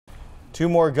Two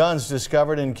more guns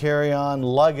discovered in carry-on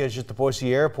luggage at the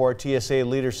Boise Airport. TSA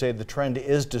leaders say the trend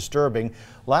is disturbing.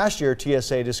 Last year,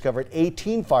 TSA discovered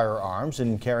 18 firearms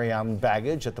in carry-on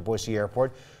baggage at the Boise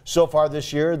Airport. So far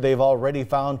this year, they've already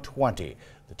found 20.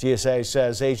 The TSA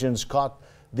says agents caught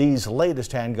these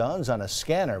latest handguns on a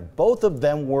scanner. Both of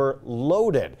them were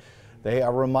loaded. They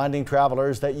are reminding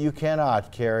travelers that you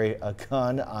cannot carry a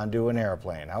gun onto an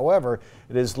airplane. However,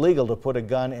 it is legal to put a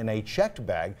gun in a checked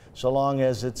bag so long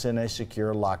as it's in a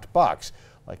secure locked box.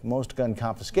 Like most gun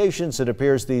confiscations, it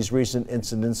appears these recent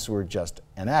incidents were just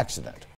an accident.